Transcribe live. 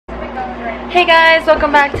Hey guys,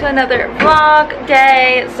 welcome back to another vlog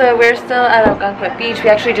day. So we're still at Algonquin Beach.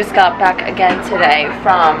 We actually just got back again today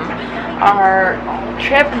from our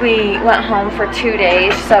trip. We went home for 2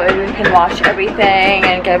 days so we can wash everything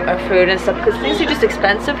and get our food and stuff because things are just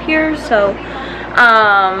expensive here. So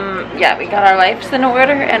yeah, we got our lives in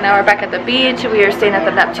order and now we're back at the beach. We are staying at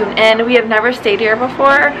the Neptune Inn. We have never stayed here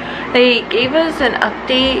before. They gave us an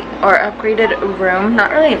update or upgraded room.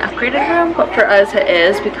 Not really an upgraded room, but for us it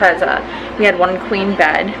is because we had one queen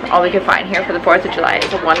bed. All we could find here for the 4th of July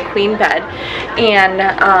is a one queen bed. And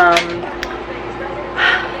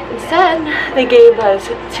instead they gave us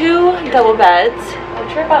 2 double beds,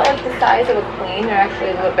 which are about like the size of a queen. They're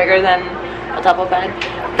actually a little bigger than a double bed,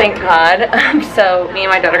 thank God. So me and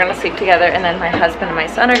my daughter are gonna sleep together, and then my husband and my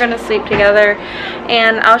son are gonna sleep together,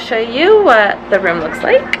 and I'll show you what the room looks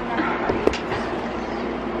like.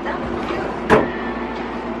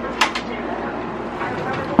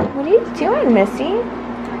 What are you doing, Missy?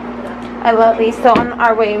 I love these. So on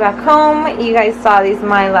our way back home, you guys saw these in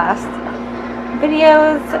my last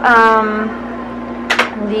videos.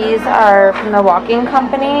 These are from the walking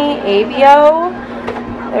company, ARE YUH.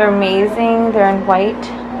 They're amazing. They're in white.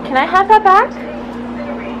 Can I have that back?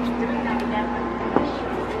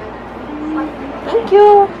 Thank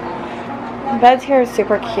you. The beds here are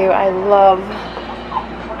super cute. I love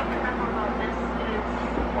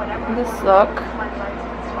this look.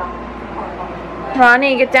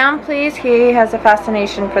 Ronnie, get down please. He has a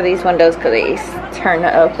fascination for these windows because they turn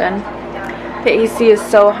to open. The AC is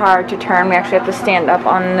so hard to turn. We actually have to stand up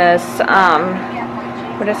on this,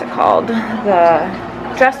 what is it called? The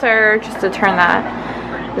dresser just to turn that.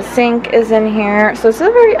 The sink is in here. So this is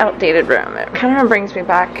a very outdated room. It kind of brings me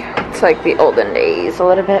back to like the olden days a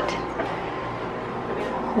little bit.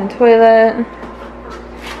 And toilet.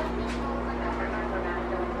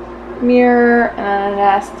 Mirror and a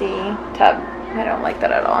nasty tub. I don't like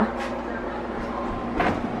that at all.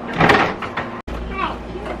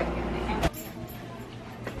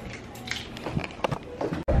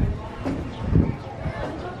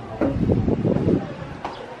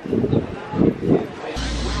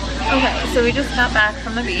 So we just got back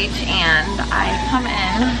from the beach and I come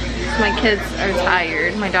in. My kids are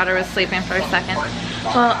tired. My daughter was sleeping for a second.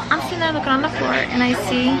 Well, I'm sitting there looking on the floor and I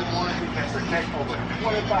see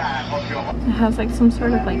it has like some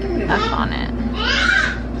sort of like F on it.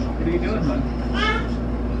 What are you doing, hon?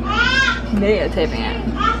 Videotaping it.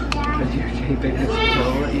 Because you're taping this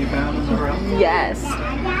pill that you found in the room? Yes.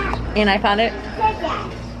 And I found it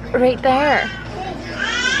right there.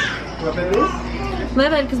 What it is?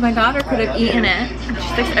 Livid, because my daughter could have eaten it. She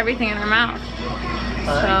sticks everything in her mouth.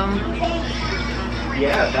 So,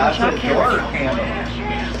 yeah, that's a door handle.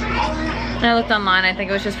 And I looked online. I think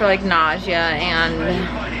it was just for like nausea and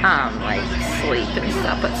like sleep and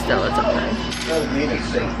stuff. But still, it's a pill. Doesn't mean it's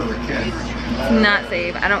safe for the kids. It's not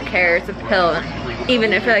safe. I don't care. It's a pill.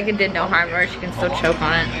 Even if like it did no harm to her, she can still choke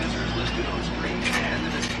on it.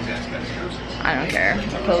 I don't care.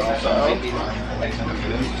 Pills are so.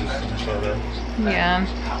 Yeah.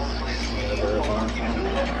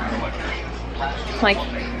 Like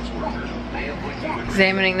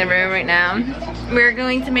examining the room right now. We're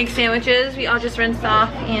going to make sandwiches. We all just rinsed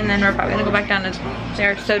off and then we're probably gonna go back down to,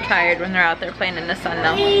 they're so tired when they're out there playing in the sun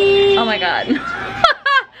though. Oh my God.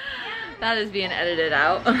 That is being edited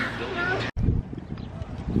out.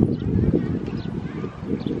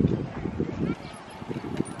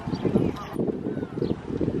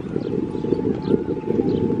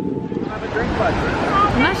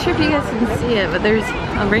 I'm not sure if you guys can see it, but there's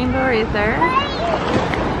a rainbow right there.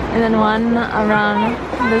 And then one around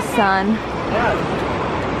the sun.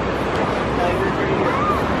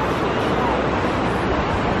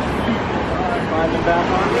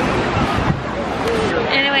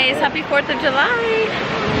 Anyways, happy 4th of July.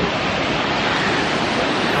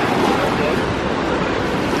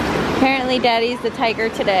 Apparently Daddy's the tiger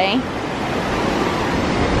today.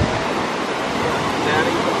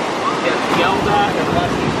 Gets yelled at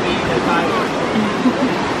unless he's being a tiger.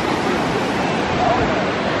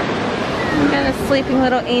 We got a sleeping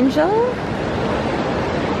little angel.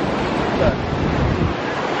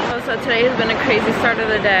 So today has been a crazy start of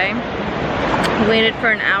the day. We waited for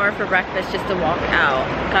an hour for breakfast just to walk out.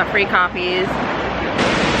 Got free coffees.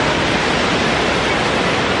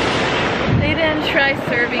 They didn't try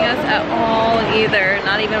serving us at all either.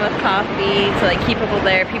 Not even with coffee to like keep people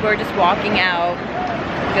there. People are just walking out.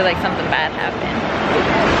 I feel like something bad happened.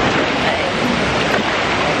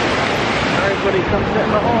 Everybody come sit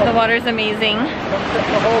in the hole. The water's amazing. Come sit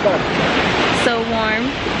in the hole then. So warm.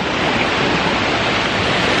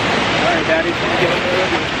 Alright, Daddy's getting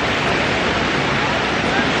ready.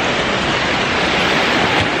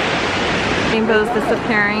 rainbows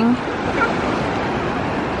disappearing.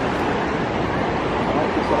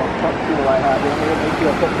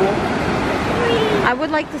 I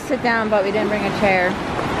would like to sit down, but we didn't bring a chair.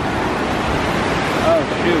 Oh,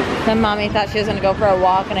 shoot. Then mommy thought she was gonna go for a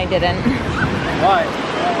walk and I didn't. Why?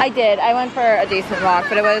 I did. I went for a decent walk,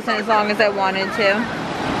 but it wasn't as long as I wanted to.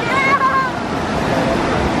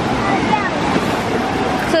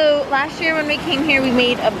 So last year when we came here, we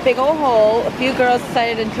made a big old hole. A few girls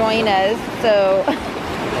decided to join us, so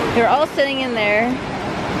they were all sitting in there.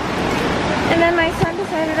 And then my son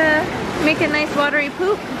decided to make a nice watery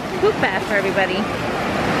poop bath for everybody.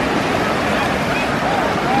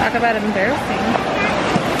 Talk about embarrassing.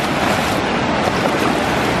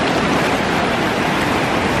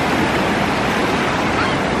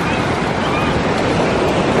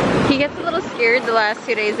 He gets a little scared the last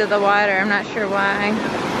 2 days of the water. I'm not sure why.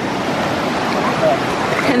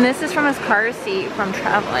 And this is from his car seat from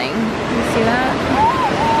traveling. You see that?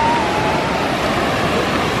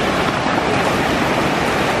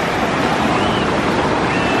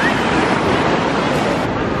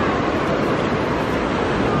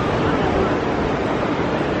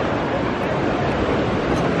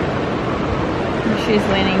 She's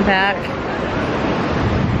leaning back.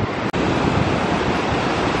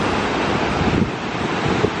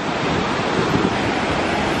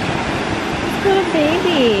 Little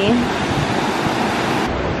baby.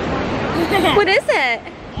 What is it?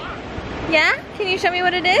 Yeah? Can you show me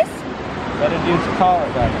what it is? What did you call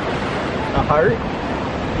it then? A heart?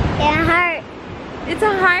 Yeah, heart. It's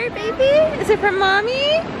a heart, baby? Is it from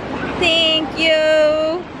mommy? Thank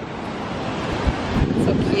you.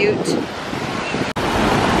 So cute.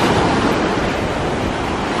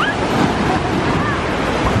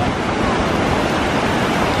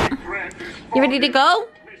 You ready to go?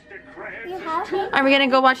 You have it? Are we gonna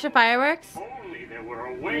go watch the fireworks? Only there were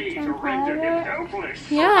a way to render him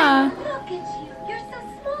helpless. Yeah. Look at you. You're so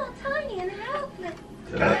small, tiny, and helpless.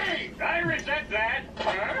 Hey, I resent that.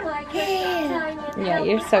 Huh? Like you're so tiny and Yeah,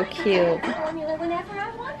 you're so helpless. I could cute. make the formula whenever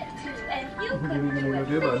I wanted to, and you couldn't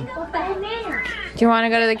do a single thing. Do you wanna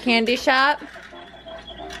go to the candy shop?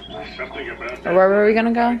 Something about Or where were we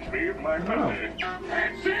gonna go? that me of my mother.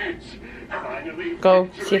 That's it. Finally, Go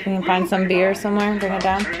see if we can find some beer somewhere and bring it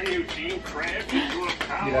down. turn Eugene Krabs into a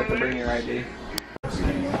power. You'd have to bring your ID.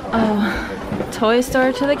 Oh, toy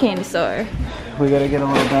store to the candy store. We gotta get a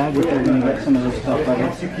little bag if we're gonna get some of this stuff, buddy.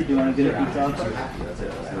 Do you wanna get it yourself?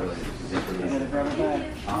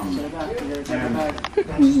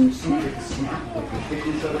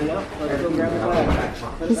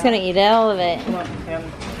 He's gonna eat all of it. Come on, Cam,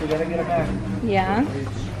 we gotta get a bag. Yeah.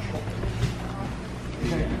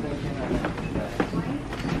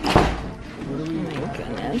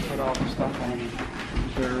 Goodness. Put all the stuff on. Is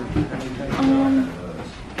there anything?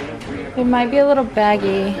 It might be a little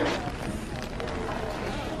baggy.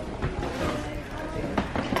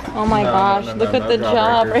 Oh my gosh! Look at the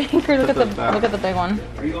job right here. Look at the big one.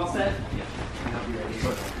 Are you all set?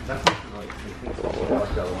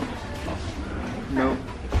 No.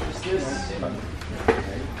 Just this.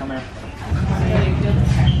 Come here.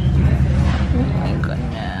 Oh my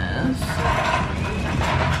goodness.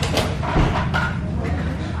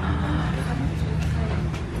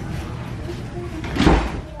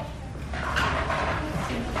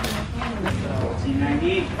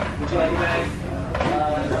 C90. Would you like a bag?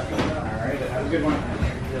 Alright, have a good one.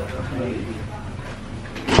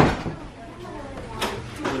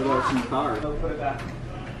 What about some cars? Put it back.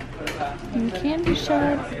 Put it back. In the candy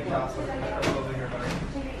shop.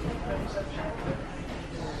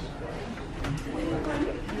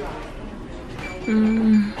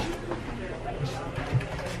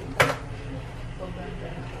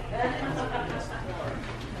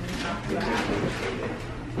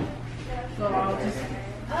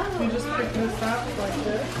 You just pick this up like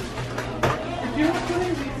this. If you want to put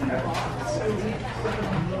these in the box,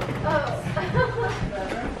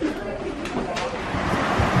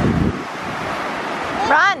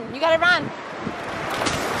 Run! You gotta run!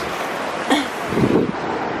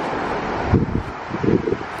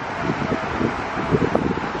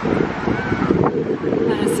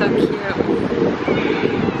 That is so cute.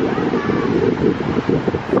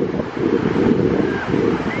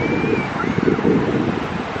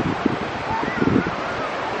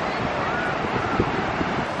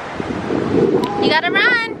 You gotta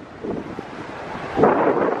run!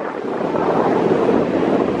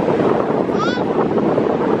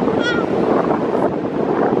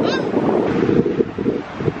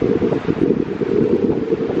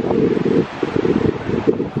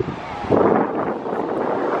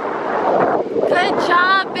 Good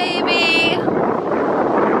job, baby!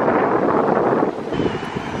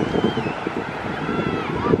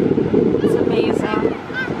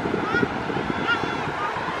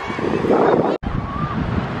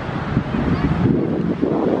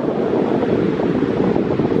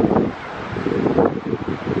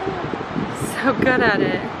 so good at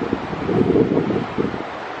it.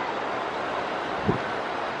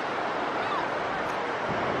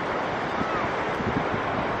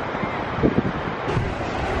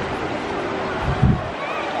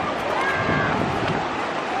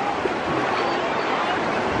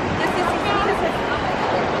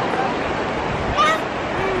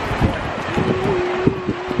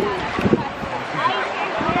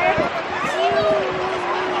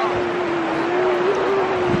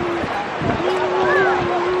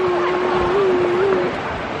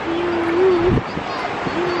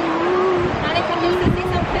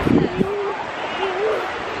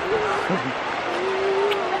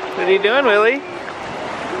 What are you doing, Willie?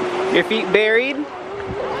 Your feet buried?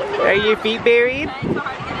 Are your feet buried?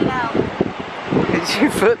 Is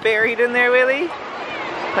your foot buried in there, Willie?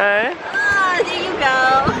 Huh? Ah, there you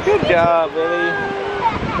go. Good job, Willie.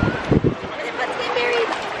 Your foot's getting buried.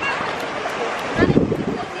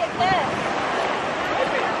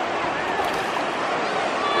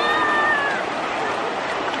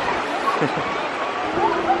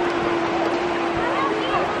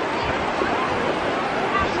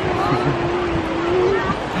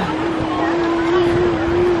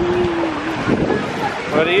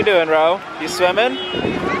 What are you doing, Ro? You swimming?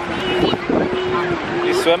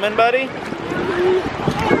 You swimming, buddy?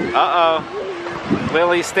 Uh-oh.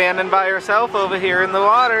 Lily's standing by herself over here in the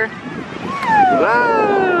water.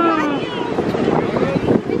 Whoa!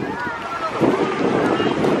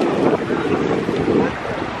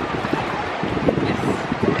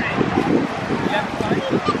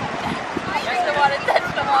 Touch the water, touch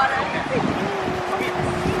the water.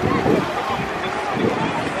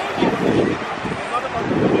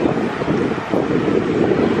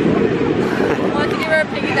 A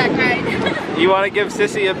piggyback ride. You want to give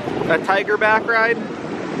Sissy a tiger back ride?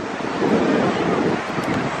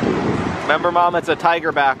 Remember, Mom, it's a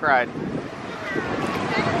tiger back ride.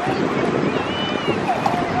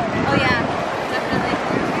 Oh yeah, definitely.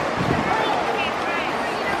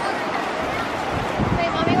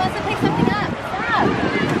 Wait, Mommy wants to pick something up. Stop.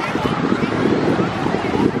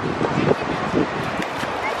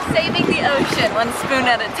 Saving the ocean, one spoon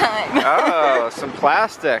at a time. Oh, some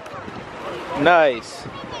plastic. Nice.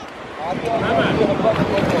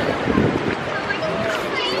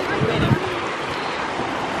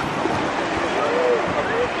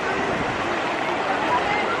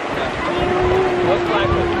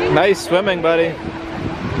 Nice swimming, buddy.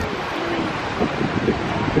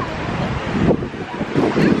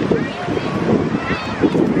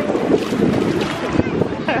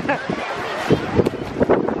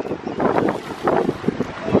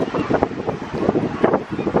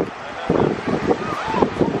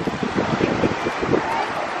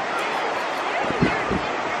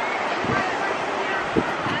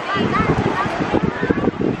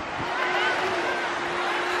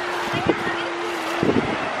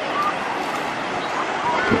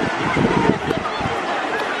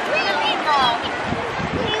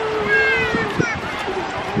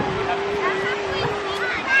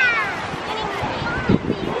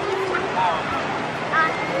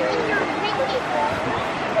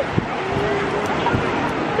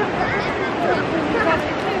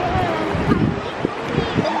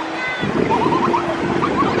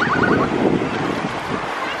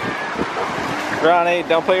 Ronnie,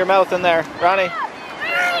 don't put your mouth in there. Ronnie.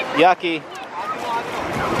 Yucky.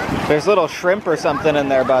 There's little shrimp or something in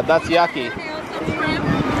there, bud. That's yucky.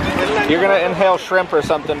 You're gonna inhale shrimp or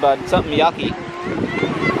something, bud. Something yucky.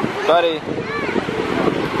 Buddy.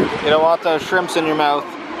 You don't want those shrimps in your mouth.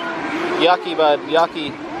 Yucky, bud.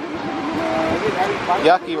 Yucky.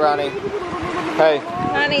 Yucky, Ronnie. Hey.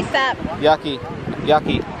 Ronnie, stop. Yucky.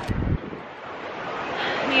 Yucky.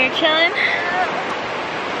 You're chilling.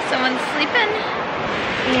 Someone's sleeping.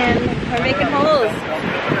 And we're making holes.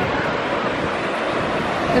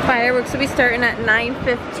 The fireworks will be starting at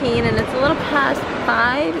 9:15 and it's a little past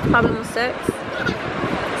 5. It's probably almost 6.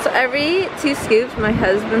 So every 2 scoops my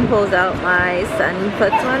husband pulls out, my son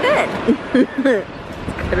puts one in.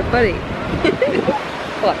 It's kind of funny.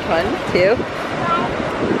 What, 1, 2?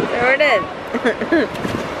 There it is.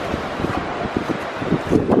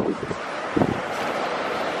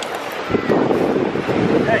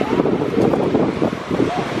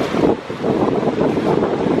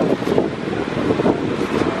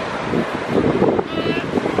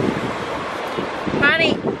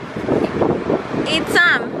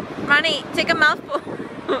 Ronnie, take a mouthful.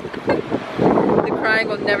 The crying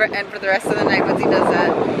will never end for the rest of the night once he does that.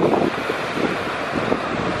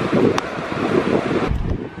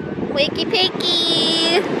 Wakey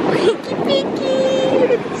pikey! Wakey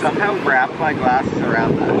pikey! Somehow wrapped my glasses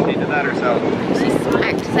around that. She did that herself. She's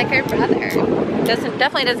smart, just like her brother.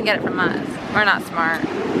 Definitely doesn't get it from us. We're not smart.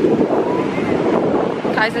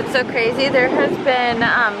 Guys, it's so crazy. There has been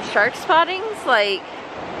shark spottings, like,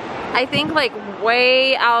 I think like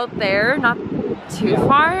way out there, not too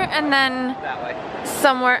far, and then That way.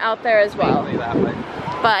 somewhere out there as well. Mainly that way.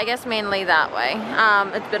 But I guess mainly that way.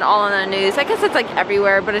 It's been all in the news. I guess it's like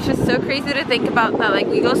everywhere, but it's just so crazy to think about that, like,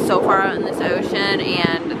 we go so far out in this ocean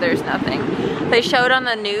and there's nothing. They showed on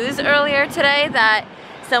the news earlier today that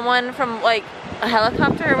someone from like a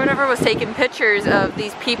helicopter or whatever was taking pictures of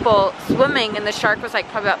these people swimming, and the shark was like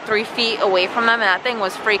probably about 3 feet away from them, and that thing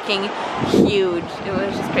was freaking huge. It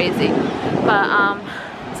was just crazy. But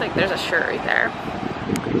it's like there's a shirt right there.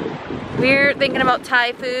 We're thinking about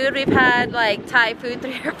Thai food. We've had like Thai food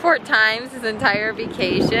 3 or 4 times this entire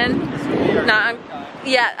vacation.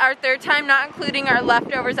 Yeah, our 3rd time, not including our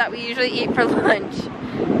leftovers that we usually eat for lunch.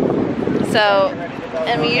 So,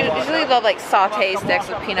 and we usually love like sauté sticks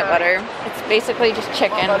with peanut butter. It's basically just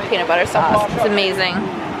chicken with peanut butter sauce. It's amazing.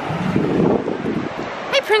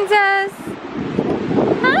 Hi, princess.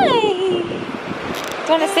 Hi. Do you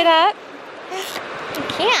want to sit up? You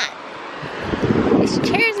can't. This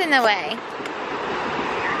chair's in the way.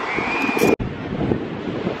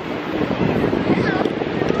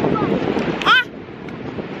 Ah!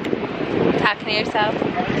 Talking to yourself.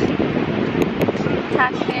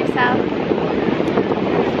 Talking to yourself.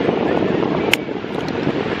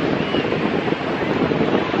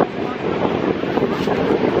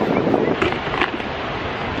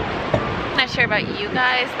 Not sure about you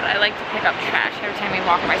guys, but I like to pick up trash every time we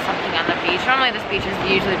walk by something on the beach. Normally this beach has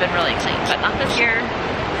usually been really clean, but not this year.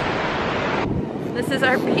 This is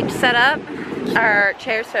our beach setup. Our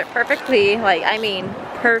chairs fit perfectly, like, I mean,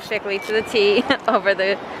 perfectly to the T over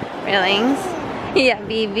the railings. Yeah,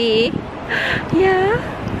 BB. Yeah.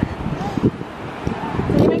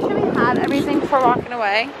 Did you make sure we had everything before walking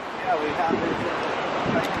away? Yeah, we have it.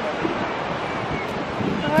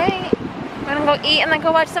 Alright. We're gonna go eat and then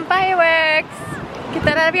go watch some fireworks. Get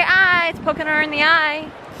that out of your eye. It's poking her in the eye.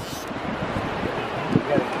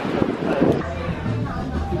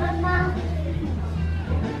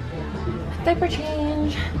 Diaper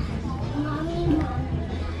change.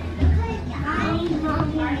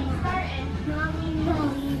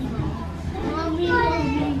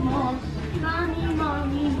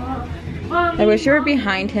 I wish you were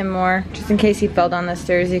behind him more, just in case he fell down the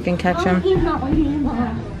stairs, you can catch him.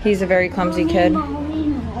 He's a very clumsy kid. Mommy,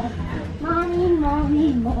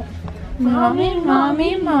 mommy, mom.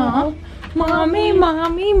 Mommy,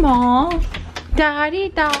 mommy, mom. Daddy,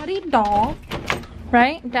 daddy, dog.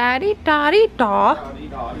 Right? Daddy, daddy, dog. You're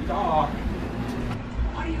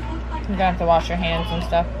gonna have to wash your hands and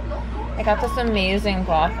stuff. I got this amazing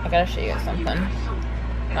broth. I gotta show you something.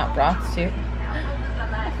 Not broth, soup.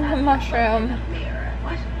 A mushroom.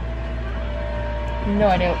 No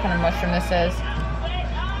idea what kind of mushroom this is.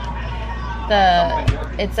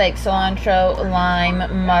 It's like cilantro,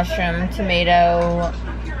 lime, mushroom, tomato,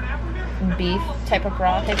 beef type of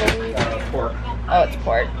broth, I believe. Pork. Oh, it's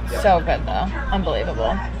pork. So good though.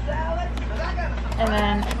 Unbelievable. And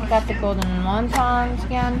then I got the golden wontons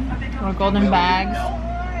again, or golden bags.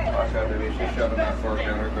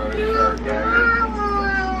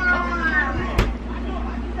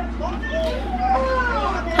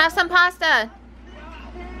 Have some pasta.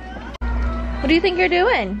 What do you think you're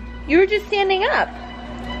doing? You were just standing up.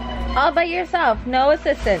 All by yourself. No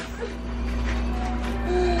assistance.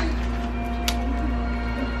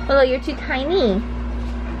 Oh, you're too tiny.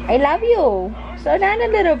 I love you. Slow down a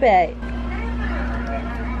little bit.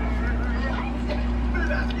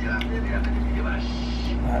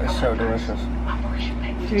 That is so delicious.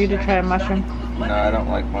 For you to try a mushroom. No, I don't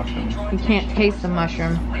like mushrooms. You can't taste the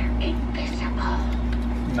mushroom.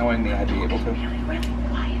 Knowing me, I'd be able to.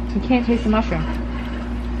 You can't taste the mushroom.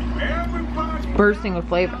 It's bursting with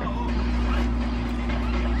flavor.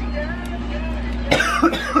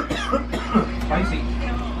 Spicy.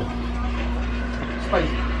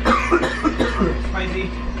 Spicy. Spicy.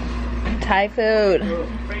 Thai food.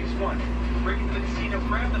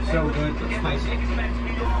 So good, but spicy.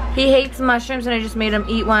 He hates mushrooms and I just made him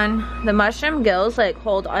eat one. The mushroom gills like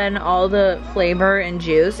hold on all the flavor and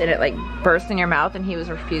juice and it like bursts in your mouth and he was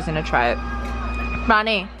refusing to try it.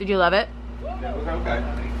 Ronnie, did you love it? It was okay.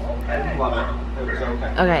 I didn't love it. It was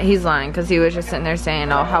okay. Okay, he's lying because he was just sitting there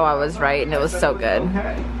saying, oh, how I was right and it was so good.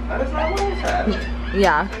 Okay. That is not what I said.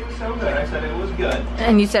 Yeah. It was so good. I said it was good.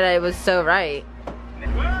 And you said I was so right.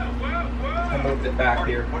 I moved it back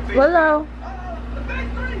here. Willow.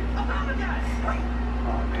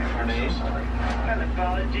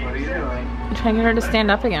 What are you doing? I'm trying to get her to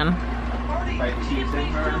stand up again. By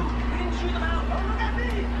teasing her?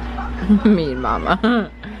 Mean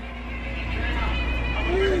mama.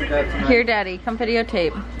 Here, Daddy, come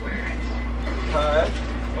videotape. Cut.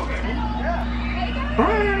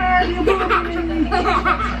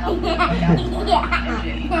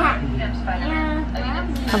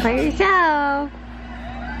 Come by yourself.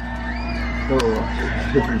 Oh,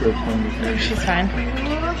 She's fine.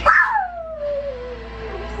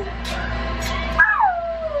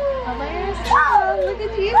 All by yourself. Look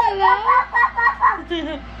at you, Lila.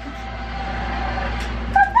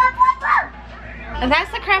 And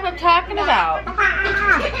that's the crap I'm talking about.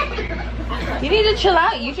 You need to chill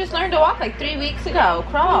out. You just learned to walk like 3 weeks ago.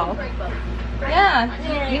 Crawl. Yeah,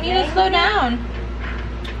 you need to slow down.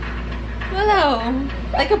 Hello.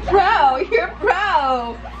 Like a pro. You're a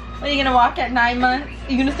pro. Are you gonna walk at 9 months?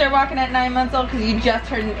 You gonna start walking at 9 months old? Because you just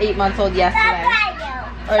turned 8 months old yesterday.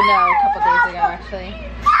 Or no, a couple days ago actually.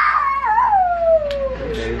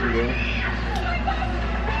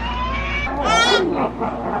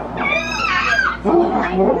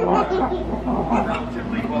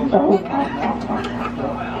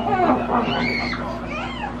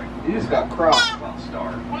 You just got cropped.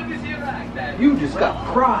 You just got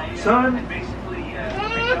cropped, son.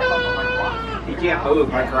 He can't move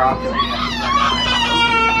my crops.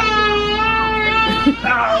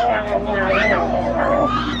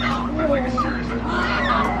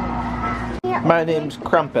 My name's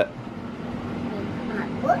Crumpet.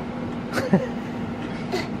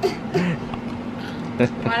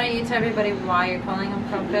 Why don't you tell everybody why you're calling him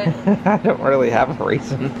Crumpet? I don't really have a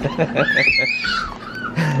reason.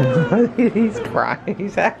 He's crying.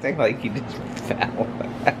 He's acting like he just fell.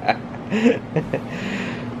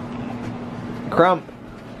 Crump.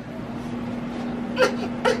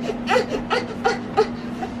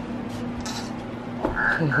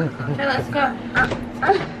 Okay, let's go.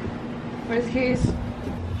 Where's the keys?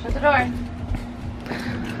 Shut the door.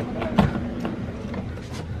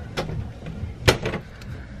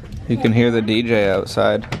 You can hear the DJ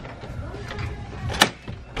outside.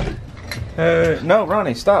 No,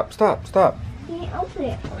 Ronnie, stop. Can't open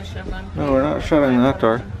it. No, we're not shutting that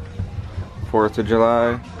door. 4th of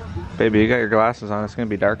July. Baby, you got your glasses on. It's gonna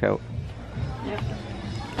be dark out.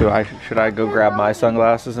 Yep. Should I go grab my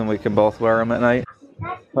sunglasses and we can both wear them at night?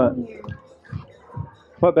 What?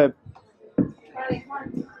 What, babe?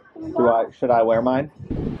 Should I wear mine?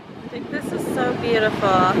 I think this is so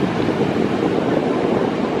beautiful.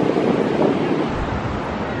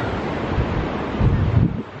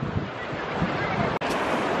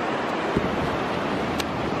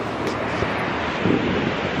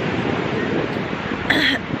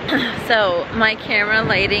 So my camera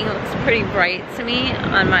lighting looks pretty bright to me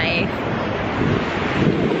on my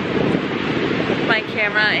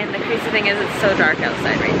camera, and the crazy thing is it's so dark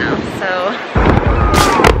outside right now, so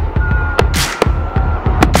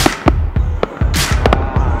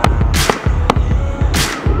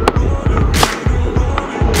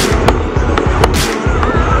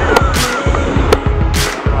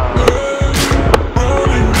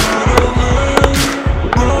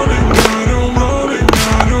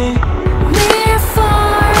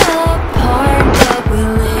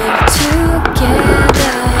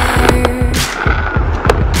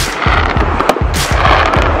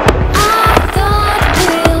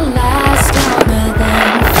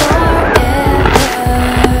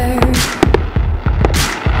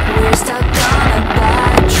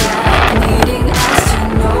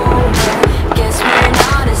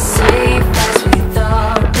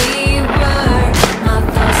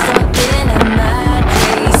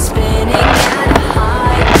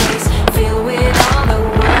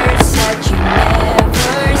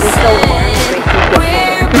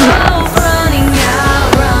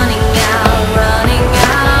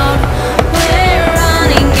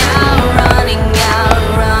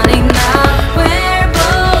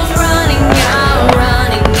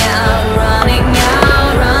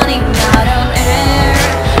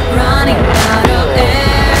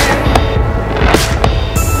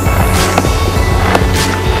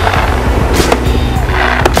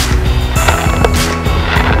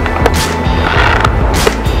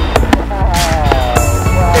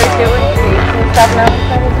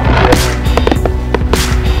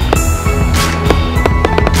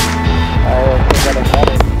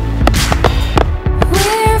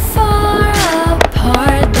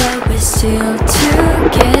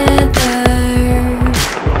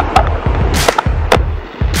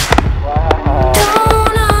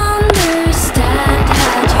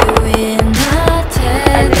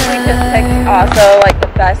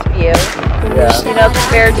less view. Yeah. You know,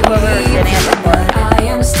 compared to what we were getting at before.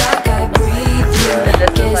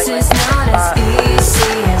 So this is like my spot.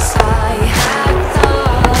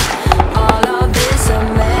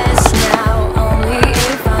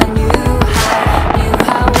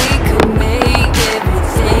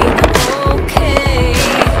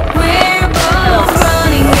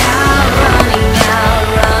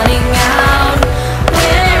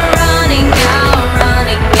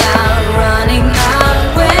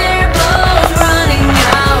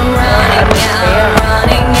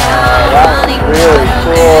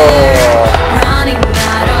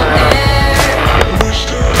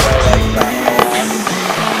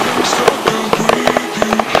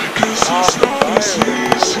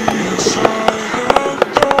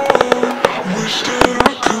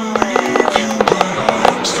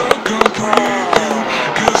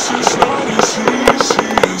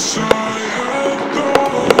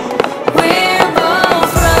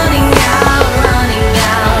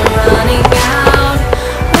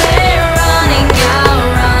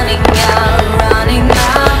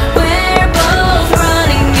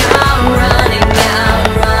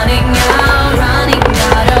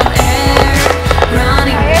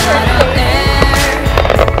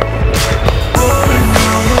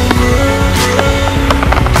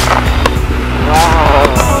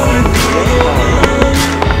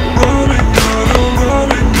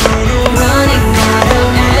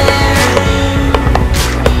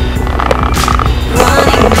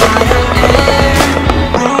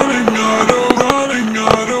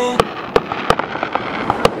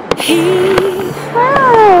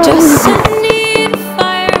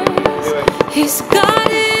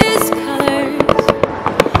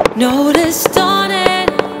 Noticed on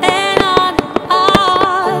and on and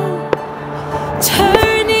on,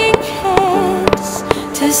 turning heads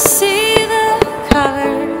to see the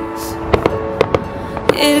colors.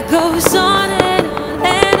 It goes on and on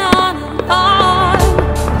and on and on.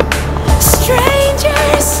 Stranger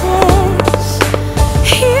says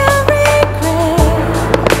he'll regret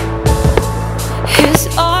his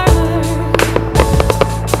armor.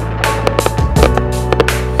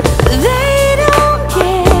 They don't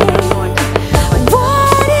get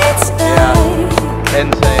what it's like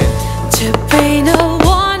Insane. to be no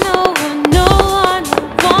one, no one, no one,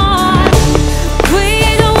 no one. We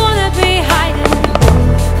don't wanna be hiding.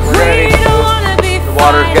 We don't wanna be The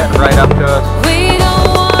water's fighting. getting right up to us. We don't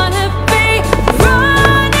wanna be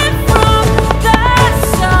running from the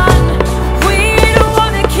sun. We don't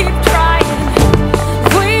wanna keep trying.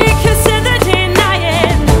 We consider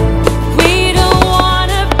denying. We don't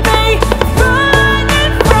wanna be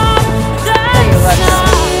running from the sun.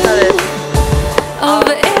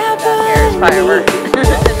 Over There's fireworks in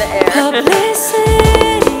the air.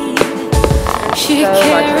 publicity, she So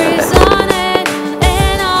much carries of it. on and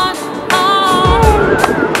on and on.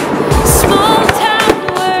 Small town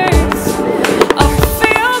words are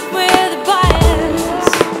filled with bias,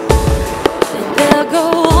 and they'll go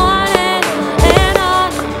on and on and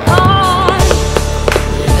on.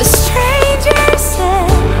 A stranger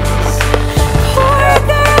says, poor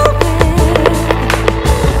girl with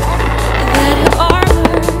that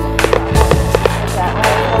armor.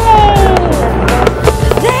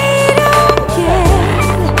 They don't get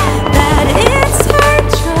that it's her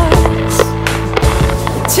choice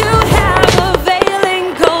to have a veiling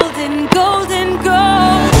golden, golden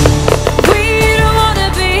gold. We don't wanna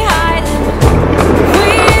be hiding.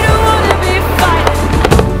 We don't wanna be fighting.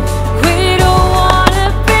 We don't wanna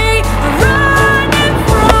be running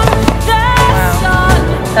from the sun.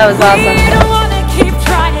 That was awesome. We don't wanna keep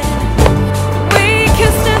trying. We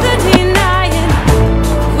can stand the denying.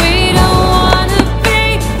 We don't wanna be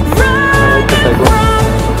running from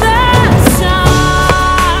the sun.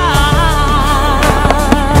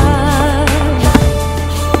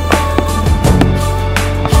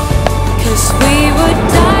 'Cause we would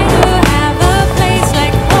die to have a place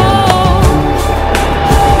like home.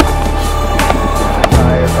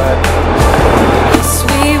 'Cause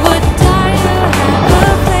we would die to have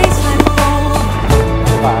a place like home.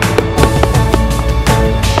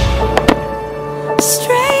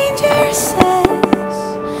 Stranger says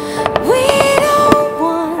we don't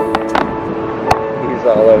want He's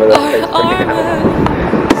all over the place. our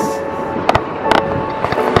armors,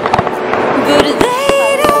 but they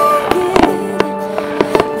don't get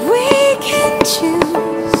we can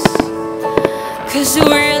choose. 'Cause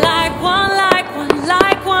we're like one, like one,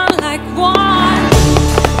 like one, like one.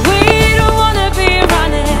 We don't wanna be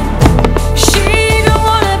running. She don't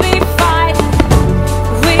wanna be fighting.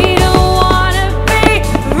 We don't wanna be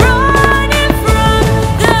running from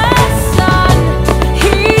the sun.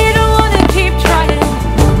 He don't wanna keep trying.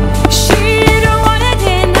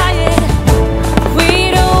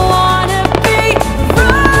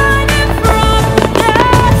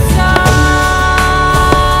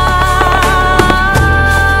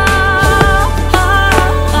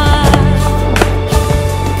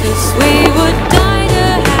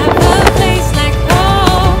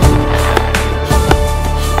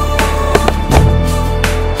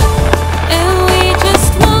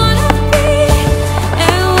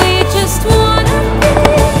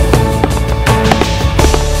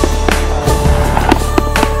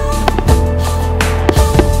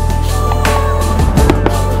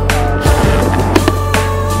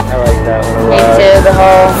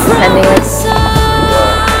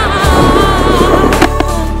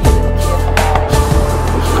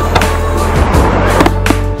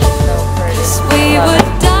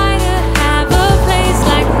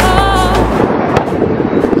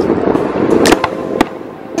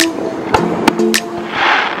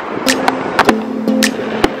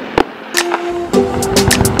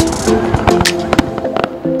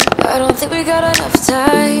 I don't think we got enough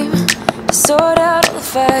time to sort out all the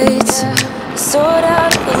fights, sort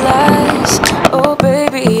out all the lies. Oh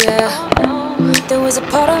baby, yeah. There was a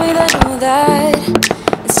part of me that knew that,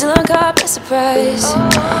 and still I'm caught by surprise.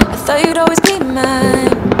 I thought you'd always be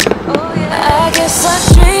mine. I guess our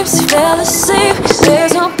dreams fell asleep.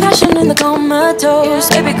 There's no passion in the comatose.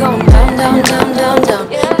 Baby going down, down, down, down, down.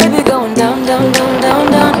 Baby going down, down, down,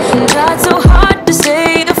 down, down. Tried so hard to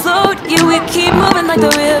stay afloat. Yeah, we keep moving like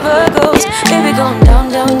the river goes. Baby going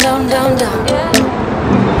down, down, down, down, down.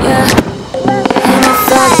 Yeah. And I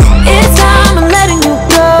thought, it's time I'm letting you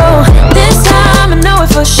go. This time I know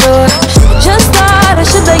it for sure. Just thought I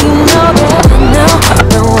should let you know. But now,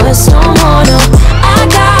 no, it's no more, no. I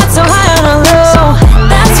got so high on a low.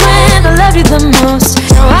 That's when I love you the most.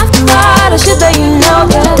 Now I thought I should let you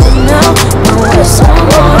know. But now, no, it's no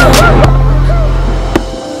more, no.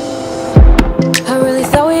 I really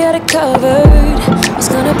thought we had it covered. Was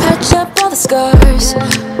gonna patch up all the scars,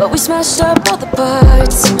 but we smashed up all the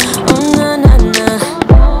parts. Oh na na na.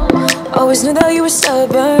 Always knew that you were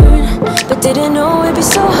stubborn, but didn't know it'd be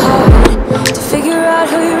so hard to figure out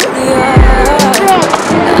who you really are.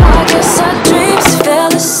 I guess our dreams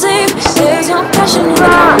fell asleep. There's no passion in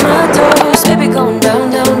my toes. Baby going down,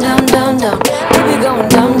 down, down, down, down. Baby going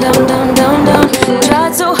down, down, down, down, down.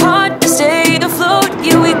 Tried so hard to stay afloat.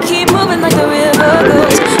 Yeah, we keep moving like the river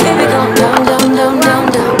goes. Baby going down, down, down, down,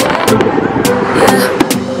 down. Yeah.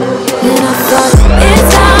 And I thought, it's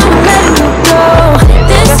time I'm letting you go.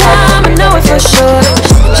 This time I know it for sure.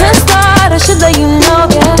 Just thought I should let you know.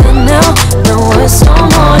 And now, no, it's no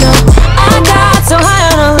more, no. I got so high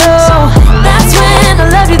on a low. That's when I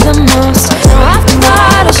love you the most. Now I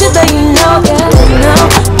thought I should let you know. And now,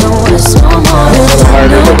 no, it's no more, no.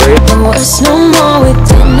 No, it's no more with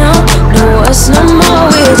you now. No, it's no more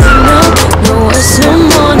with you now. No, it's no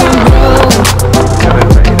more, no, no.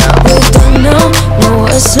 With you now. No,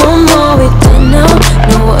 it's no more with you now.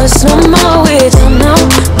 No, it's no more with you now.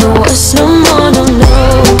 No, it's no more, no, no.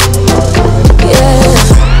 Yeah.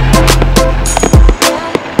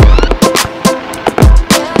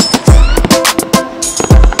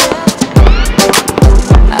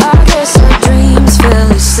 I guess our dreams fell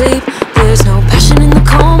asleep. There's no passion in the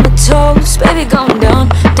comatose. Baby going down,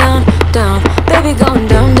 down, down. Baby going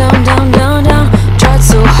down, down, down, down, down. Tried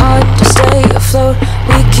so hard to stay afloat.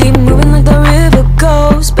 We keep moving like the river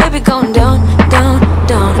goes. Baby going down, down,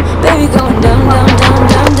 down. Baby going down, down, down,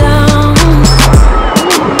 down, down.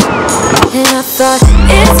 And I thought,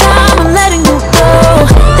 it's time I'm letting you go.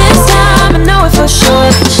 This time I know it for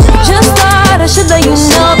sure. Just thought I should let you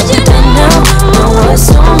know. And now, no, it's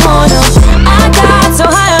no more, no. I got so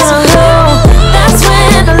high on a low. That's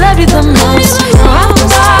when I love you the most. Now I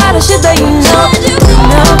thought I should let you know.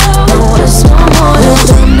 No, no, it's no more, no.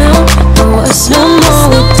 No, it's no more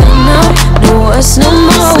with you now. No, it's no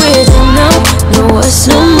more with you now. No, it's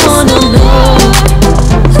no more, no, no.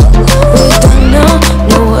 With you now.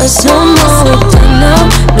 No, it's no more with you now.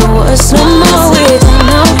 No, it's no more with you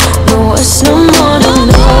now. No, it's no more, no,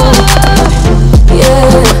 no. Yeah.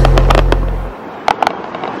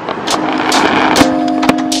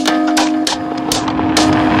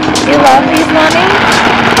 You love these, mommy?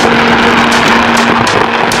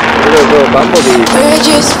 Little bumblebees. We're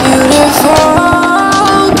just beautiful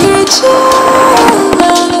creatures,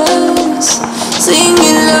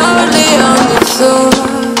 singing loudly on the floor.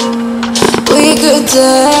 We could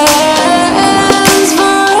dance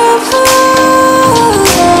forever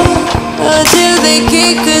until they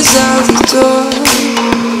kick us out the door.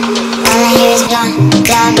 All I hear is blah,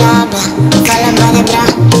 blah, blah, blah. Follow by the blah,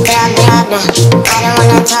 blah, blah, blah. I don't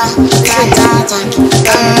wanna talk, talk, talk, talk.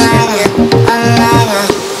 Oh my god, oh my god.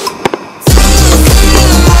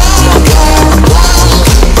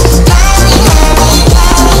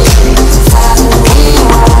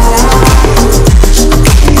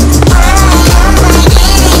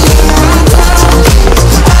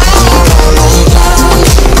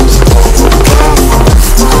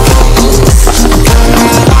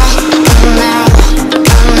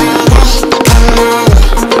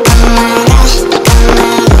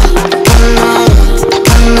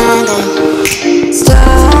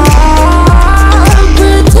 Stop.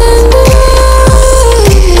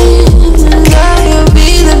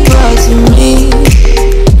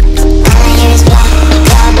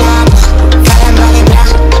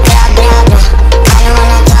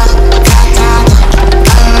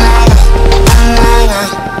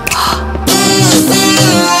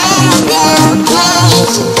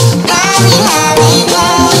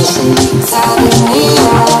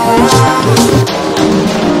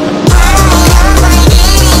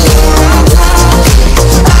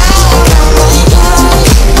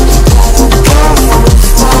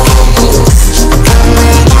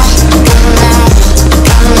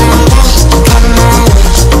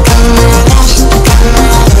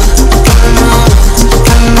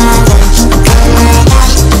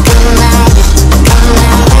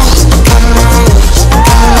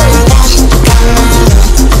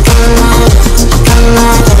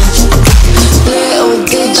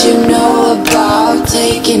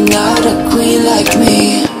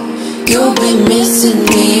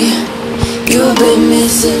 you've been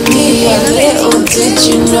missing me. A little did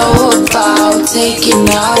you know about taking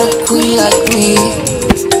out a queen like me.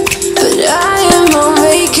 But I am on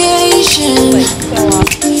vacation.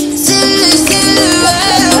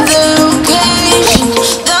 Silhouette of the location.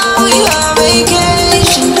 Now we have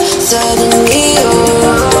vacation. Suddenly you're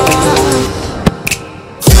wrong.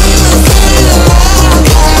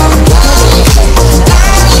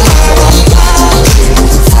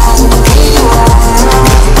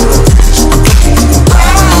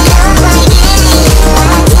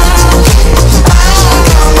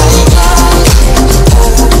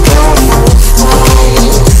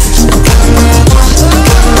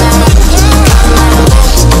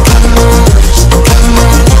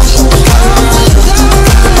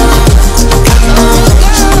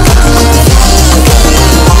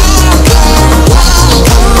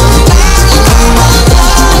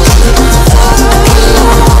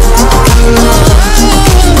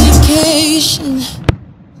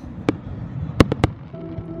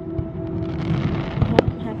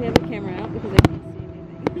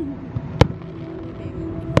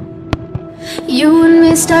 You and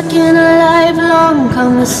me stuck in a lifelong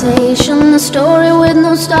conversation, a story with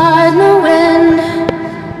no start, no end.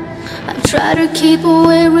 I try to keep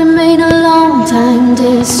away, remain a long time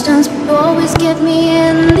distance, but you always get me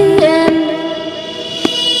in the end.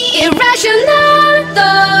 Irrational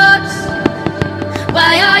thoughts,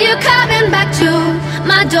 why are you coming back to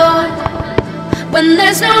my door when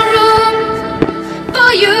there's no room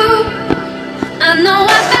for you? I know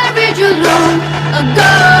I buried you long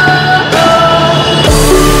ago.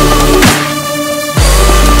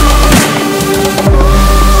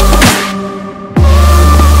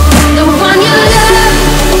 The one you love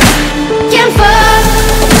can't fall,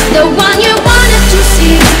 the one you wanted to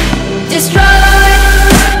see destroyed.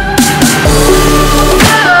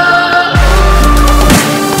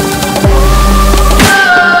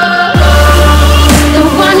 The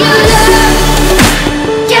one you love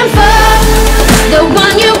can't fall, the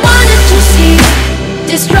one you wanted to see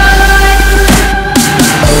destroyed.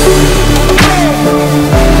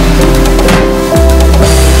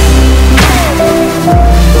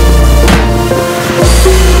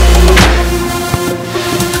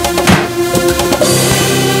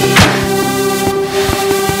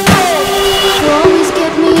 You always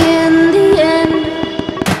get me in the end.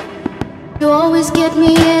 You always get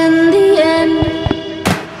me in the end.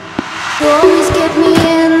 You always get me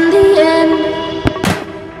in the end.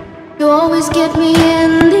 You always get me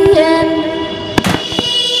in the end.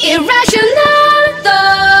 Irrational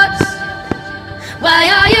thoughts, why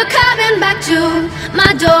are you coming back to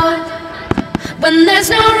my door when there's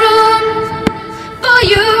no room for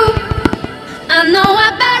you? I know I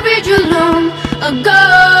buried you long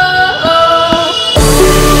ago.